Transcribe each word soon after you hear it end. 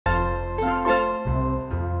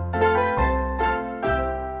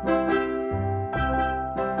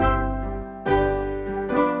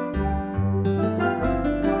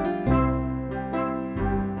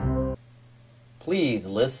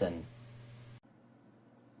listen.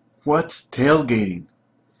 What's tailgating?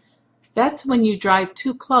 That's when you drive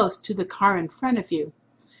too close to the car in front of you.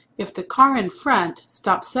 If the car in front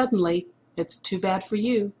stops suddenly, it's too bad for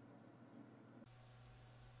you.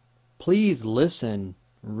 Please listen,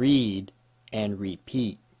 read, and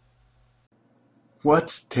repeat.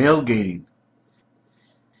 What's tailgating?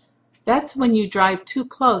 That's when you drive too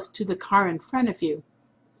close to the car in front of you.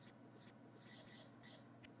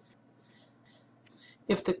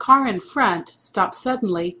 If the car in front stops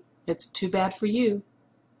suddenly, it's too bad for you.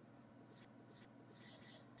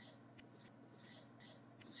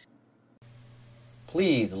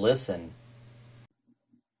 Please listen.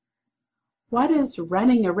 What is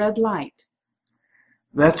running a red light?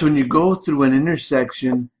 That's when you go through an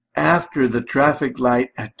intersection after the traffic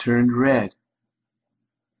light had turned red.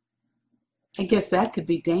 I guess that could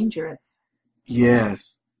be dangerous.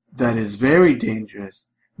 Yes, that is very dangerous.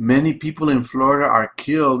 Many people in Florida are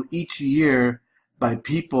killed each year by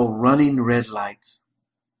people running red lights.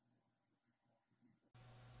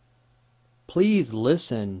 Please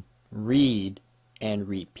listen, read, and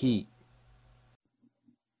repeat.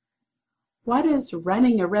 What is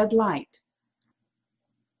running a red light?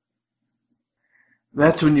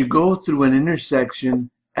 That's when you go through an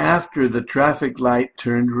intersection after the traffic light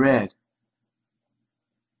turned red.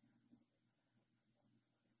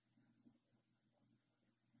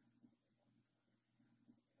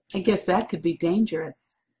 I guess that could be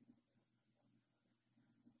dangerous.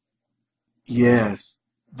 Yes,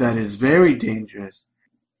 that is very dangerous.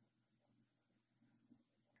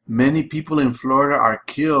 Many people in Florida are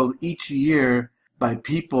killed each year by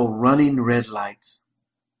people running red lights.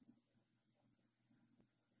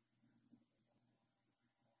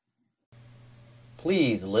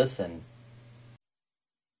 Please listen.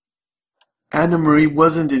 Anna Marie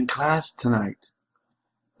wasn't in class tonight.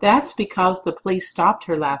 That's because the police stopped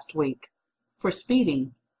her last week. For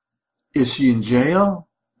speeding. Is she in jail?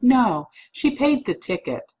 No, she paid the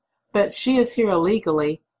ticket, but she is here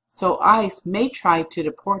illegally, so ICE may try to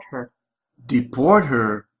deport her. Deport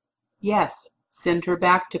her? Yes, send her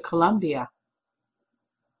back to Colombia.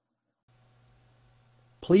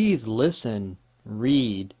 Please listen,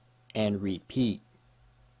 read, and repeat.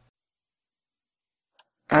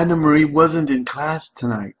 Anna Marie wasn't in class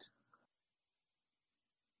tonight.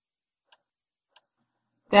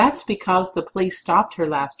 That's because the police stopped her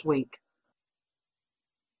last week.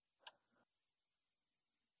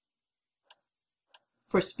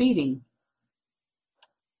 For speeding.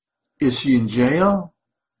 Is she in jail?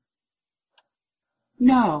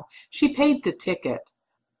 No, she paid the ticket,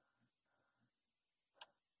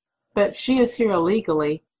 but she is here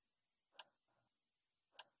illegally,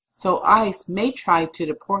 so ICE may try to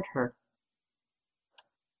deport her.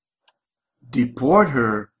 Deport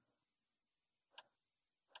her?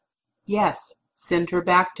 Yes, send her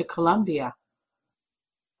back to Colombia.